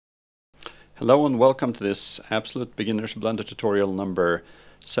Hello and welcome to this Absolute Beginner's Blender tutorial number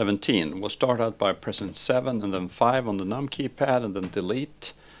 17. We'll start out by pressing 7 and then 5 on the num keypad and then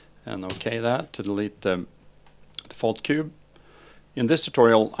delete and OK that to delete the default cube. In this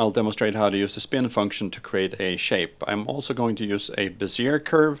tutorial I'll demonstrate how to use the spin function to create a shape. I'm also going to use a Bezier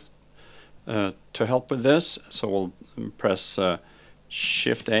curve to help with this, so we'll press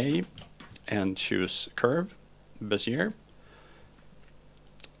Shift A and choose Curve, Bezier.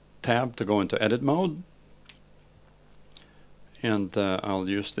 Tab to go into edit mode, and I'll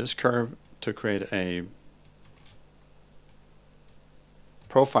use this curve to create a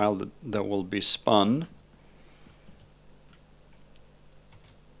profile that will be spun.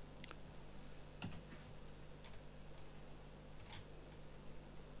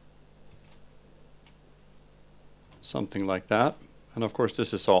 Something like that. And of course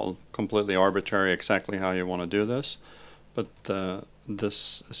this is all completely arbitrary exactly how you want to do this, but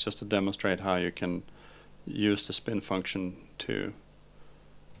this is just to demonstrate how you can use the spin function to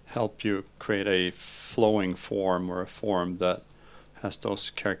help you create a flowing form, or a form that has those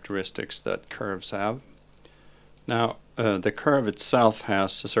characteristics that curves have. Now the curve itself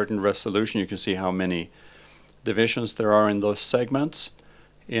has a certain resolution. You can see how many divisions there are in those segments,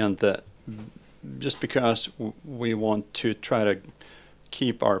 and just because we want to try to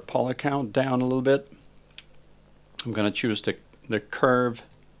keep our poly count down a little bit, I'm going to choose the curve,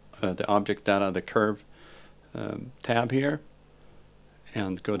 the object data, the curve tab here,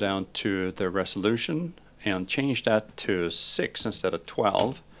 and go down to the resolution and change that to 6 instead of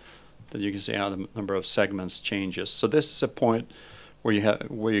 12. Then you can see how the number of segments changes. So this is a point where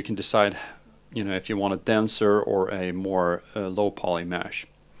you can decide, if you want a denser or a more low poly mesh.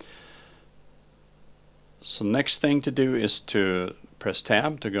 So next thing to do is to press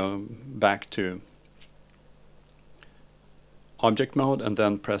tab to go back to object mode, and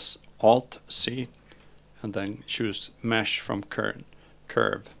then press Alt C and then choose mesh from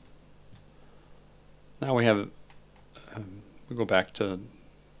curve. Now we have we go back to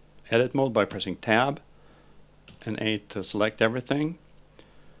edit mode by pressing tab and A to select everything,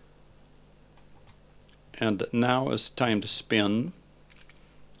 and now it's time to spin.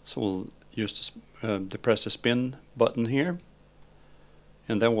 So we'll use press the spin button here,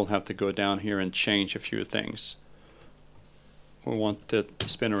 and then we'll have to go down here and change a few things. We want it to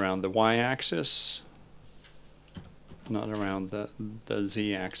spin around the y-axis, not around the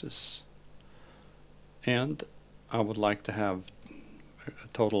z-axis. And I would like to have a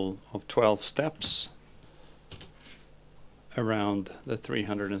total of 12 steps around the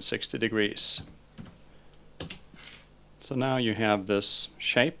 360 degrees. So now you have this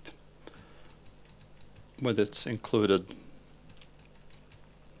shape with its included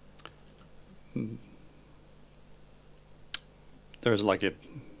there's like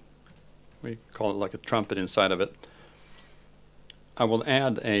we call it like a trumpet inside of it. I will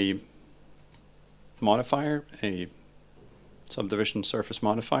add a modifier, a subdivision surface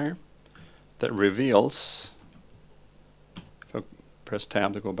modifier, that reveals, if I press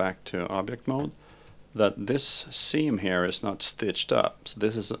tab to go back to object mode, that this seam here is not stitched up. So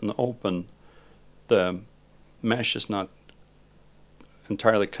this is an open, the mesh is not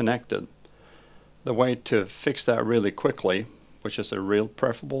entirely connected. The way to fix that really quickly, which is a real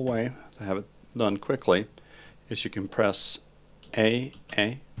preferable way to have it done quickly, is you can press A,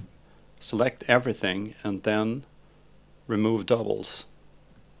 select everything, and then remove doubles.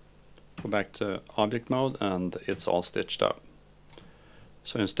 Go back to object mode and it's all stitched up.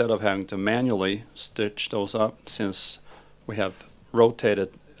 So instead of having to manually stitch those up, since we have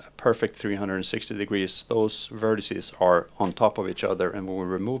rotated a perfect 360 degrees, those vertices are on top of each other, and when we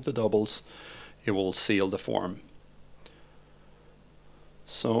remove the doubles it will seal the form.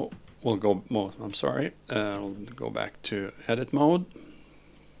 So we'll go, I'll go back to edit mode.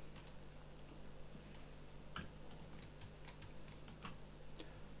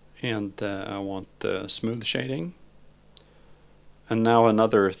 And I want smooth shading. And now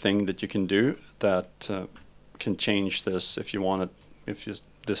another thing that you can do that can change this if you want it,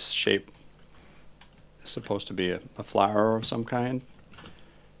 this shape is supposed to be a flower of some kind,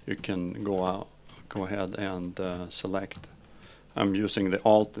 you can go ahead and select. I'm using the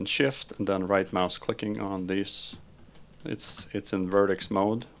Alt and Shift and then right mouse clicking on these. It's in vertex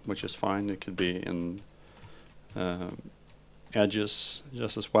mode, which is fine. It could be in edges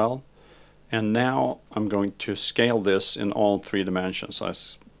just as well. And now I'm going to scale this in all 3 dimensions. So I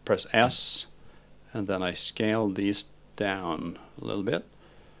press S and then I scale these down a little bit.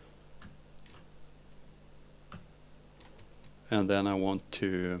 And then I want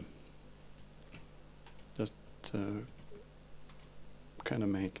to just kind of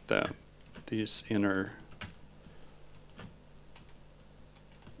make these inner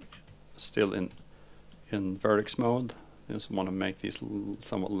still in vertex mode. Just want to make these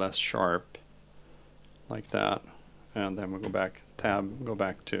somewhat less sharp, like that, and then we'll go back, tab, go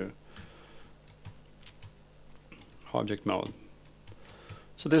back to object mode.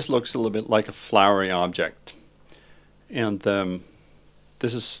 So this looks a little bit like a flowery object, and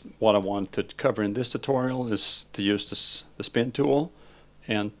this is what I want to cover in this tutorial, is to use the spin tool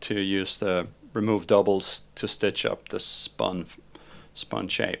and to use the remove doubles to stitch up the spun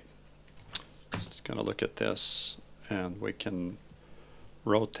shape. Just gonna look at this, and we can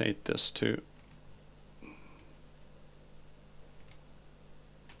rotate this too,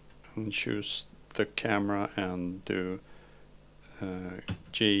 and choose the camera and do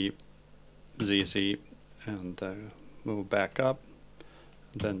G, Z, Z, and move back up,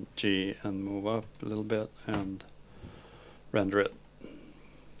 then G and move up a little bit and render it.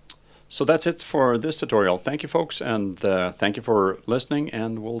 So that's it for this tutorial. Thank you folks, and thank you for listening,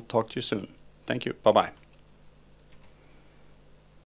 and we'll talk to you soon. Thank you. Bye-bye.